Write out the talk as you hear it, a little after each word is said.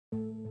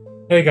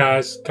Hey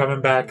guys, coming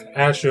back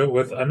at you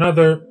with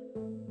another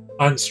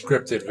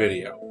unscripted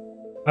video.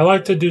 I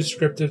like to do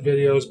scripted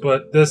videos,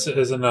 but this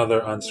is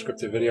another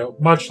unscripted video,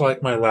 much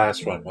like my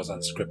last one was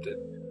unscripted.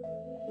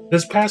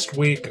 This past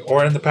week,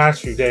 or in the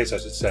past few days I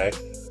should say,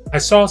 I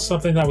saw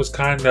something that was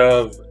kind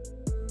of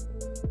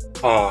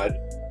odd.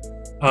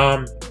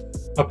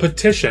 A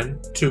petition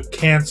to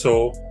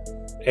cancel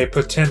a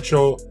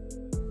potential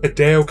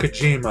Hideo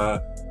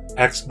Kojima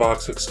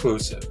Xbox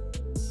Exclusive.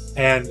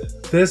 And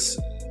this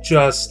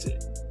just...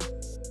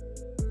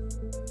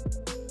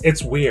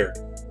 it's weird.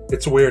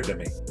 It's weird to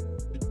me.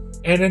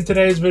 And in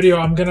today's video,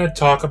 I'm going to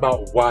talk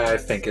about why I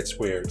think it's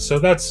weird. So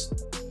that's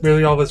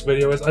really all this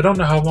video is. I don't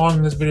know how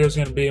long this video is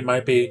going to be. It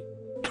might be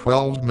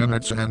 12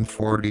 minutes and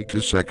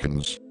 42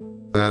 seconds.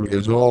 That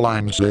is all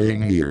I'm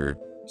saying here.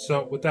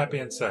 So with that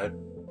being said,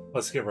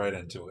 let's get right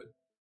into it.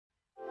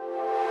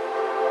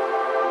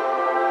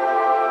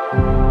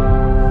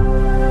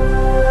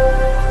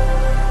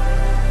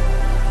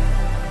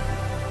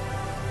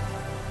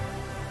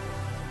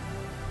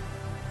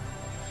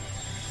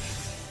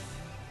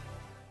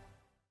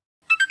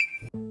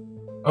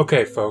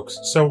 Okay folks,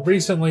 so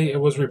recently it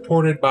was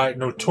reported by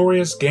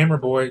notorious gamer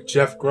boy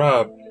Jeff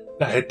Grubb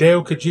that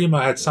Hideo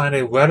Kojima had signed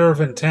a letter of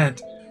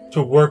intent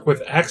to work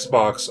with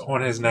Xbox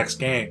on his next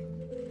game.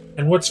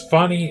 And what's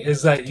funny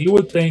is that you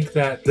would think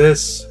that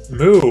this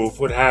move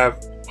would have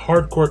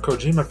hardcore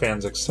Kojima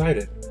fans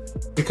excited.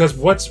 Because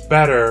what's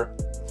better,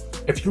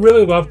 if you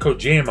really love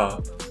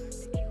Kojima,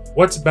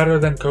 what's better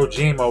than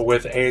Kojima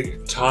with a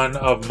ton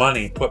of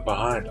money put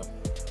behind him?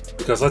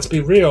 Because let's be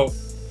real,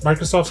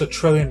 Microsoft's a $1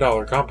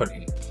 trillion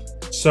company.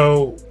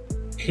 So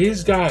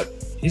he's gonna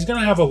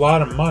have a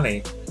lot of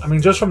money. I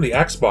mean, just from the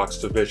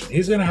Xbox division,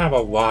 he's gonna have a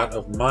lot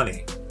of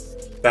money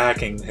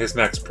backing his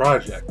next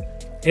project.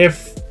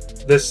 If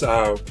this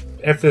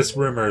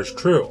rumor is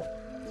true.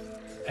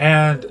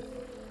 And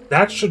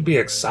that should be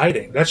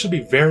exciting. That should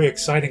be very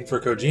exciting for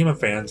Kojima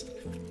fans,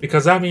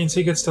 because that means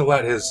he gets to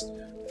let his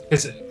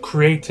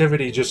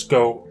creativity just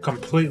go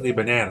completely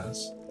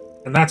bananas.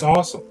 And that's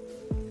awesome.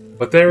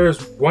 But there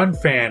is one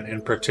fan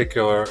in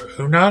particular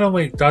who not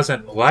only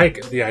doesn't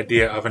like the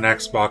idea of an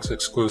Xbox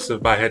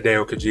exclusive by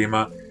Hideo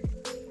Kojima,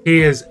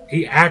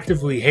 he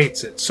actively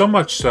hates it. So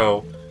much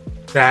so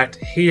that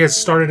he has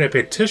started a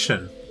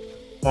petition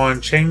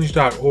on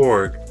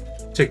change.org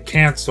to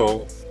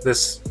cancel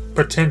this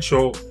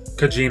potential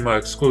Kojima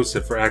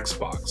exclusive for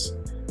Xbox.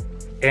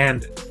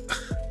 And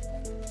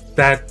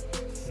that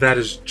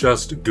is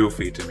just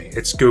goofy to me.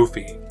 It's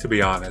goofy, to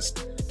be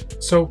honest.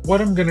 So what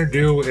I'm gonna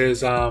do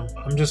is I'm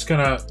just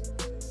gonna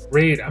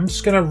read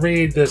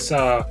this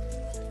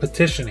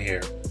petition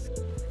here.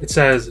 It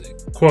says,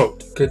 quote,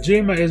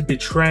 "Kojima is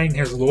betraying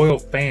his loyal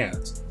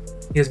fans.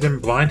 He has been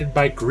blinded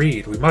by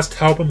greed. We must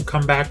help him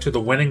come back to the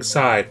winning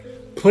side.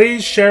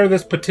 Please share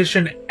this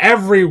petition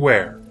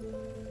everywhere.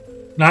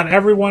 Not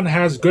everyone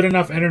has good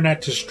enough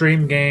internet to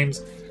stream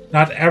games.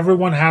 Not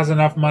everyone has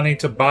enough money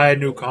to buy a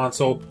new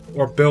console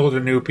or build a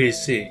new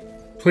PC.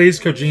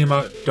 Please,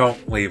 Kojima,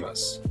 don't leave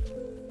us."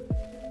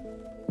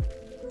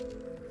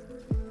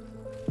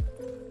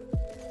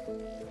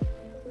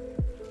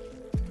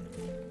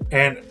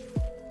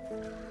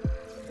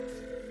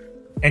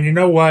 And you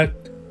know what?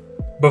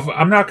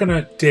 I'm not going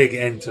to dig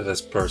into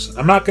this person.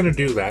 I'm not going to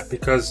do that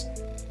because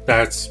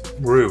that's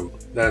rude.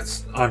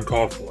 That's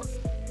uncalled for.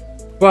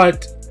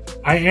 But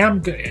I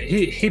am.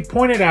 He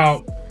pointed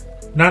out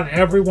not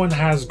everyone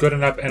has good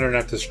enough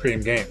internet to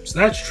stream games.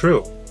 That's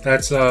true.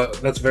 That's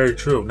very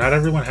true. Not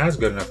everyone has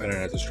good enough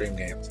internet to stream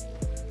games.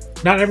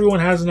 Not everyone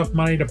has enough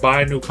money to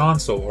buy a new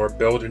console or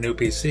build a new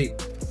PC.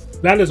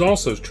 That is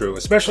also true,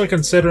 especially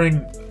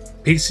considering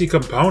PC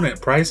component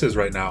prices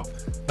right now.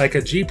 Like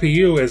a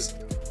GPU it's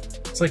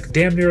like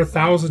damn near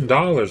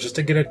 $1,000 just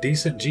to get a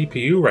decent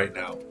GPU right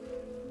now.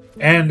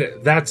 And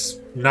that's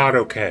not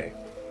okay.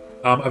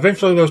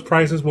 Eventually those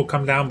prices will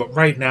come down, but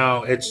right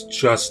now it's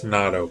just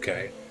not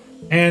okay.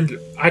 And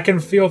I can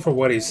feel for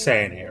what he's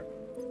saying here,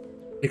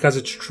 because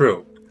it's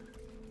true.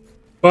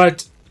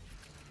 But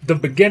the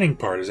beginning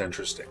part is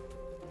interesting.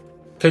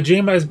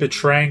 Kojima is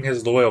betraying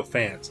his loyal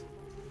fans.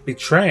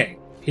 Betraying.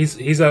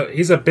 He's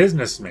a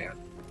businessman.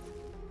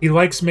 He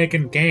likes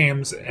making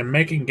games, and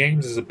making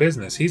games is a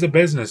business. He's a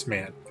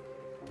businessman.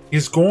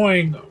 He's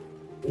going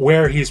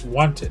where he's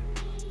wanted.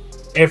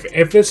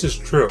 If this is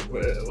true,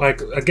 like,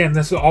 again,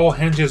 this all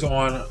hinges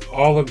on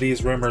all of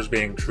these rumors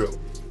being true.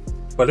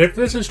 But if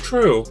this is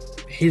true,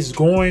 he's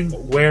going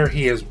where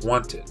he is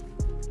wanted.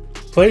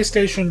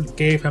 PlayStation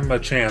gave him a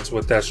chance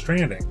with Death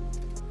Stranding.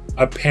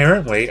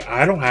 Apparently,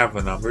 I don't have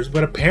the numbers,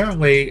 but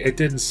apparently it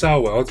didn't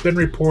sell well. It's been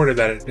reported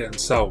that it didn't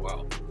sell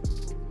well.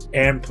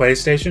 And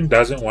PlayStation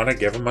doesn't want to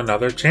give him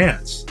another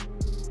chance.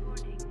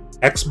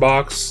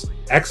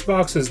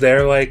 Xbox is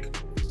there, like,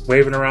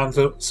 waving around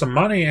some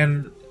money,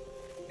 and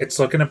it's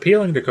looking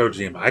appealing to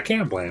Kojima. I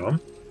can't blame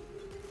him.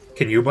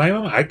 Can you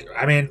blame him?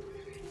 I mean,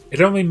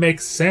 it only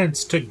makes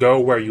sense to go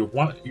where you're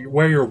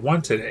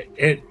wanted.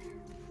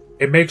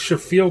 It makes you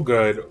feel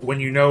good when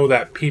you know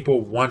that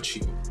people want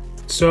you.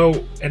 So,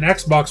 an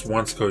Xbox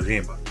wants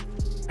Kojima.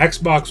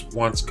 Xbox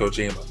wants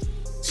Kojima.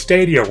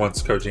 Stadia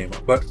wants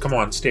Kojima. But come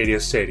on, Stadia.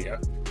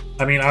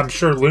 I mean, I'm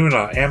sure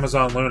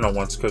Amazon Luna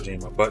wants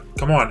Kojima. But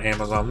come on,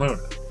 Amazon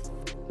Luna.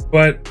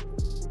 But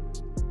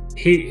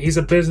he's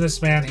a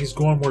businessman. He's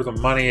going where the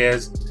money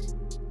is.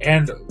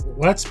 And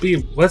let's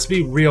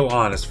be real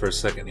honest for a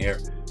second here.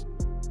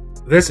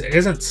 This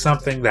isn't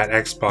something that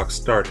Xbox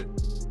started.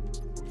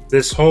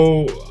 This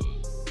whole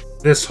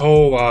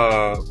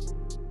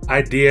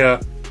idea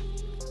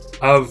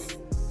of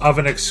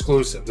an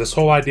exclusive. This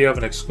whole idea of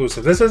an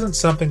exclusive. This isn't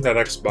something that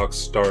Xbox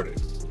started.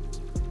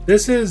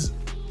 This is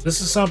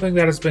something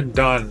that has been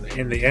done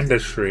in the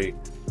industry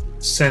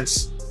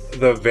since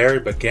the very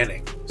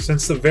beginning.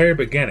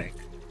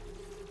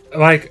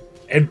 Like,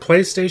 and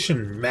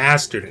PlayStation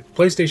mastered it.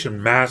 PlayStation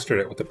mastered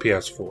it with the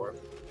PS4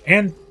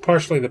 and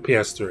partially the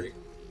PS3.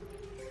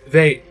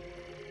 They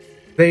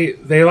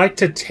like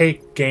to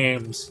take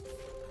games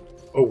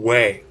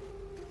away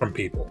from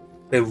people.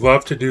 They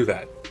love to do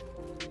that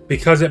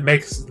because it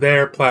makes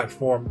their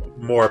platform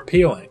more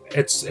appealing.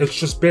 It's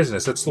just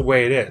business. It's the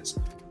way it is.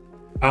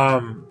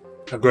 A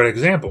good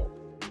example.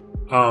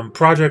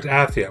 Project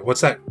Athia.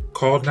 What's that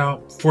called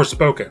now?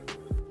 Forspoken.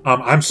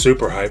 I'm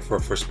super hyped for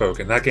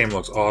Forspoken. That game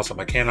looks awesome.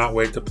 I cannot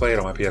wait to play it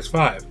on my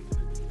PS5.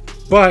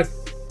 But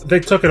they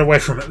took it away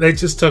from it. They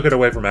just took it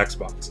away from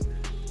Xbox.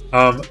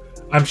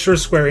 I'm sure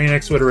Square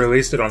Enix would have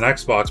released it on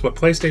Xbox, but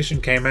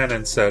PlayStation came in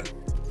and said,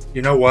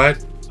 you know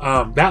what?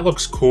 That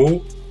looks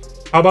cool.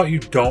 How about you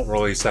don't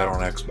release that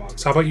on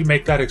Xbox? How about you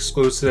make that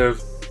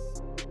exclusive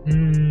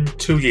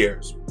 2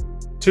 years?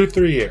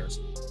 2-3 years.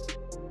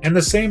 And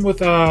the same with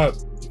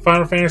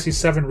Final Fantasy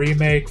VII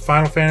Remake,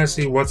 Final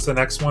Fantasy, what's the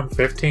next one?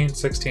 15,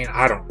 16?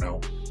 I don't know.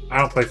 I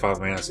don't play Final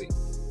Fantasy.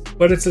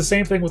 But it's the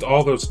same thing with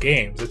all those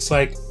games. It's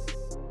like,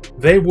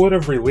 they would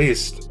have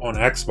released on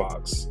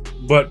Xbox,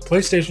 but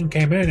PlayStation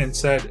came in and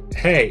said,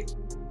 hey,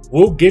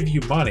 we'll give you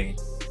money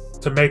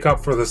to make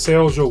up for the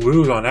sales you'll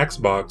lose on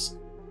Xbox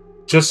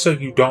just so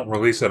you don't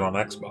release it on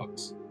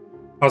Xbox.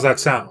 How's that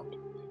sound?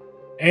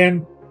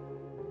 And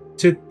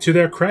to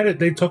their credit,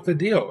 they took the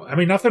deal. I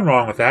mean, nothing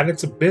wrong with that.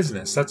 It's a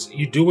business.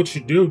 You do what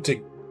you do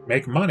to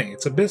make money.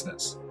 It's a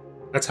business.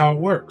 That's how it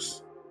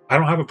works. I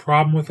don't have a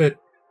problem with it.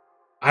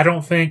 I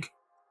don't think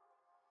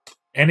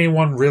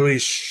anyone really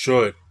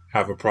should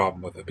have a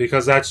problem with it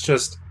because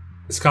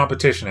it's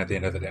competition at the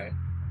end of the day.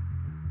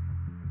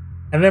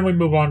 And then we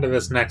move on to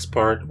this next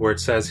part where it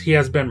says he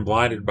has been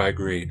blinded by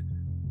greed.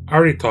 I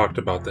already talked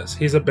about this.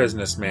 He's a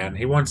businessman.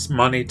 He wants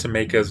money to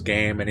make his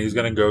game, and he's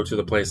going to go to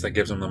the place that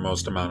gives him the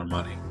most amount of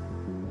money.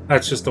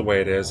 That's just the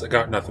way it is. I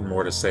got nothing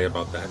more to say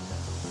about that.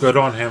 Good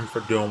on him for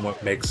doing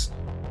what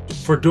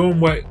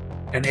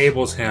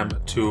enables him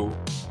to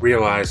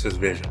realize his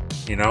vision,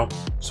 you know?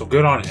 So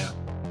good on him.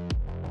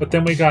 But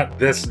then we got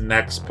this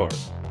next part.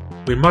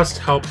 We must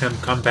help him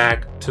come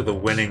back to the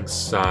winning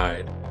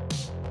side.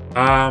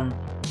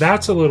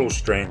 That's a little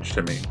strange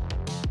to me.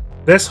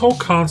 This whole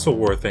console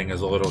war thing is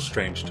a little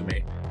strange to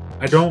me.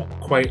 I don't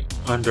quite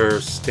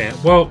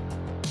understand. Well,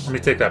 let me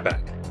take that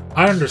back.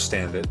 I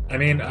understand it. I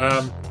mean,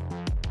 I'm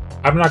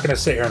not going to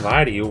sit here and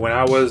lie to you. When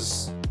I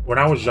was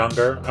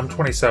younger, I'm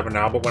 27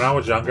 now, but when I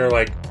was younger,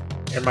 like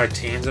in my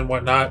teens and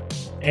whatnot,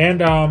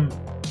 and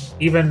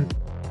even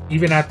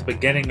at the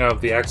beginning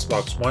of the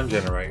Xbox One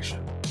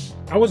generation,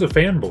 I was a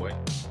fanboy.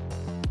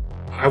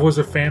 I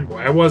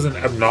wasn't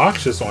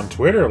obnoxious on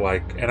Twitter,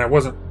 and I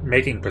wasn't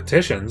making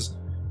petitions,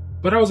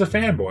 but I was a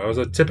fanboy. I was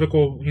a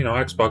typical,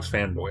 Xbox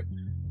fanboy.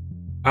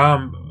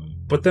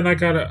 But then I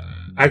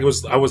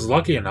was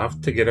lucky enough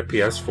to get a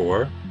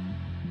PS4.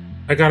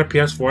 I got a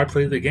PS4, I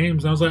played the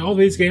games, and I was like, oh,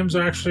 these games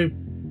are actually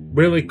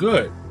really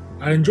good.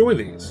 I enjoy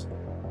these.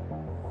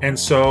 And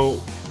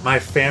so my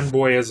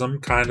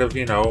fanboyism kind of,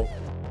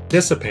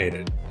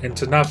 dissipated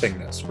into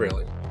nothingness,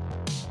 really.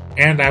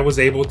 And I was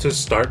able to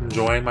start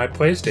enjoying my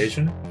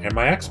PlayStation and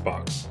my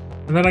Xbox.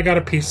 And then I got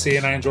a PC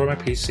and I enjoy my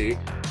PC.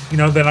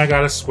 Then I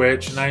got a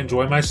Switch and I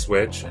enjoy my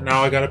Switch. And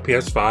now I got a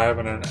PS5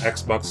 and an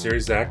Xbox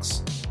Series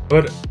X.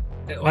 But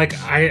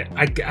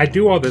I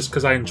do all this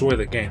because I enjoy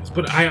the games.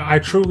 But I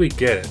truly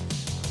get it.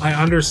 I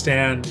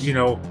understand,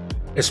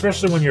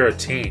 especially when you're a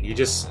teen, you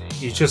just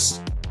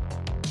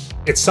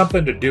it's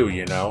something to do,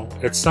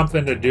 It's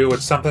something to do,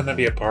 it's something to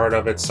be a part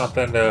of, it's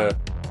something to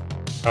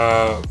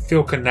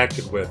feel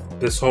connected with,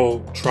 this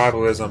whole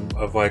tribalism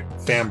of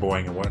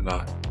fanboying and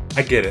whatnot.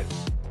 I get it.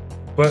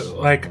 But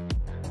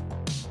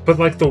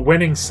the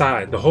winning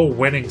side, the whole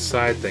winning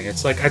side thing,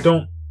 it's I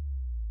don't,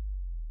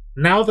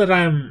 now that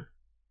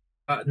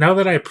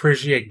I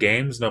appreciate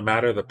games no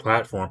matter the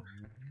platform,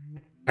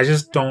 I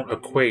just don't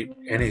equate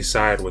any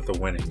side with the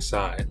winning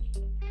side.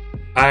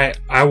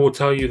 I will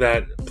tell you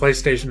that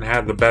PlayStation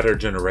had the better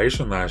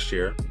generation last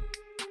year.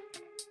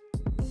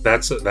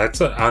 That's an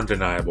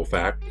undeniable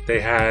fact. They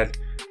had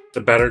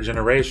the better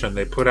generation.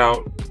 They put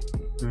out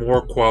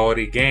more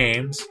quality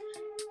games,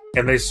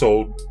 and they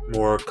sold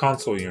more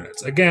console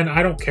units. Again,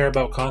 I don't care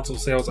about console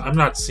sales. I'm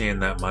not seeing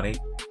that money.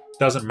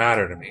 Doesn't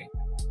matter to me.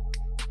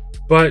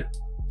 But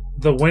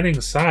the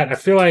winning side, I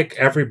feel like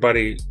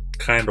everybody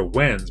kind of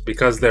wins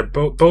because they're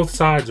both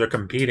sides are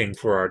competing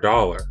for our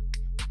dollar.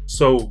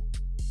 So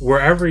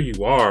wherever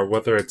you are,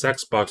 whether it's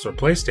Xbox or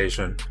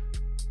PlayStation,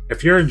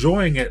 if you're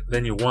enjoying it,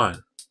 then you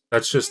won.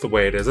 That's just the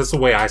way it is. That's the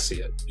way I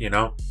see it, you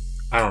know?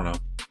 I don't know.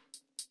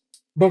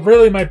 But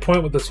really my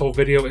point with this whole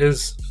video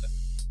is,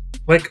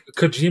 like,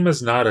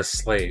 Kojima's not a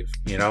slave,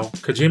 you know?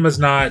 Kojima's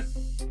not,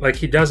 like,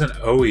 he doesn't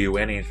owe you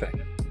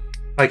anything.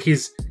 Like,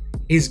 he's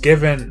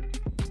given,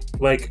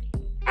 like,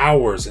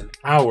 hours and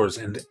hours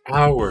and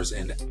hours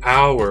and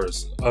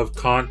hours of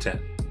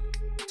content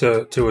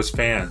to his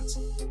fans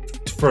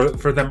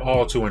for them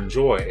all to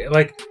enjoy.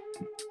 Like,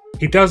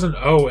 he doesn't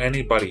owe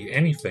anybody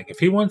anything. If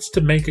he wants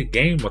to make a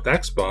game with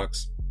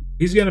Xbox,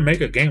 he's gonna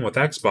make a game with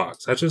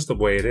Xbox. That's just the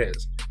way it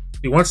is.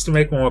 If he wants to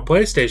make one with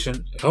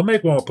PlayStation, he'll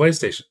make one with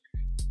PlayStation.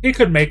 He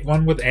could make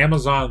one with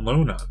Amazon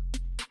Luna.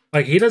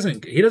 Like, he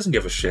doesn't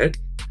give a shit.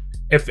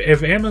 If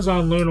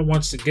Amazon Luna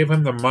wants to give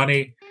him the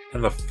money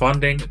and the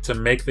funding to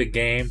make the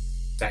game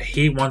that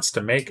he wants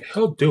to make,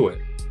 he'll do it.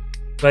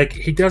 Like,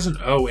 he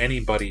doesn't owe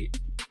anybody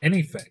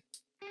anything.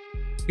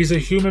 He's a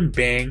human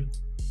being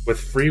with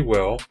free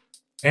will,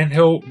 and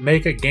he'll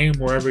make a game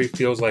wherever he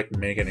feels like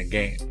making a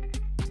game.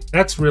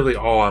 That's really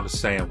all I'm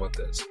saying with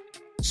this.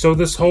 So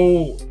this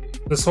whole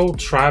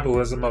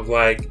tribalism of,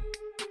 like,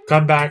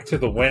 come back to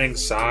the winning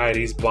side,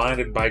 he's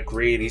blinded by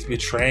greed, he's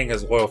betraying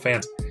his loyal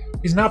fans.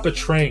 He's not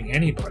betraying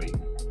anybody.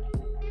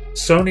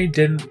 Sony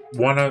didn't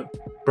want to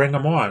bring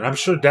him on. I'm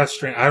sure Death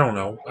Stranding, I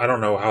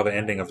don't know how the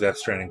ending of Death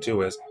Stranding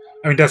 2 is.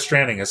 I mean, Death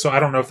Stranding is, so I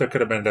don't know if there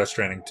could have been Death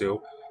Stranding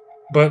 2.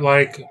 But,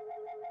 like,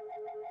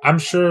 I'm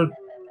sure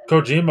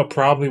Kojima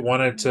probably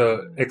wanted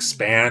to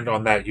expand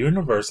on that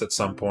universe at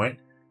some point,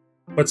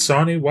 but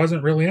Sony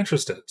wasn't really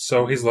interested,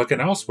 so he's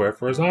looking elsewhere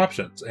for his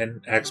options,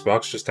 and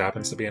Xbox just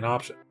happens to be an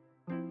option.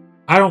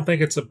 I don't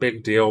think it's a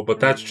big deal, but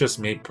that's just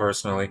me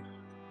personally.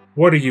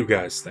 What do you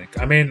guys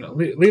think? I mean,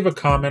 leave a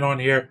comment on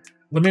here.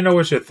 Let me know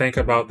what you think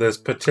about this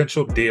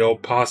potential deal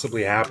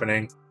possibly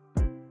happening.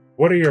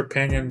 What are your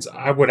opinions?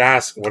 I would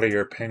ask, what are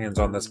your opinions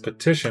on this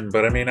petition?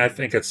 But I mean, I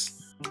think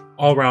it's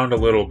all around a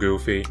little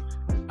goofy.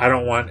 I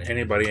don't want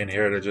anybody in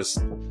here to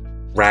just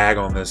rag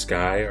on this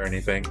guy or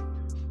anything.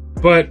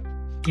 But,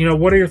 you know,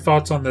 what are your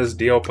thoughts on this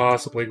deal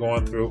possibly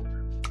going through?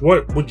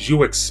 What would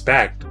you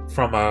expect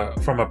from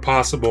a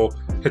possible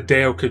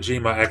Hideo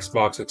Kojima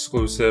Xbox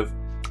exclusive?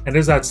 And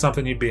is that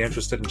something you'd be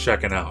interested in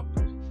checking out?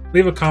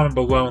 Leave a comment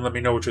below and let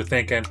me know what you're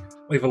thinking.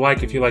 Leave a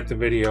like if you liked the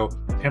video.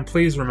 And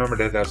please remember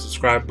to hit that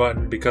subscribe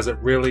button because it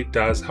really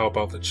does help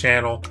out the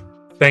channel.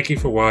 Thank you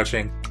for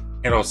watching,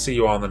 and I'll see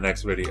you all in the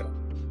next video.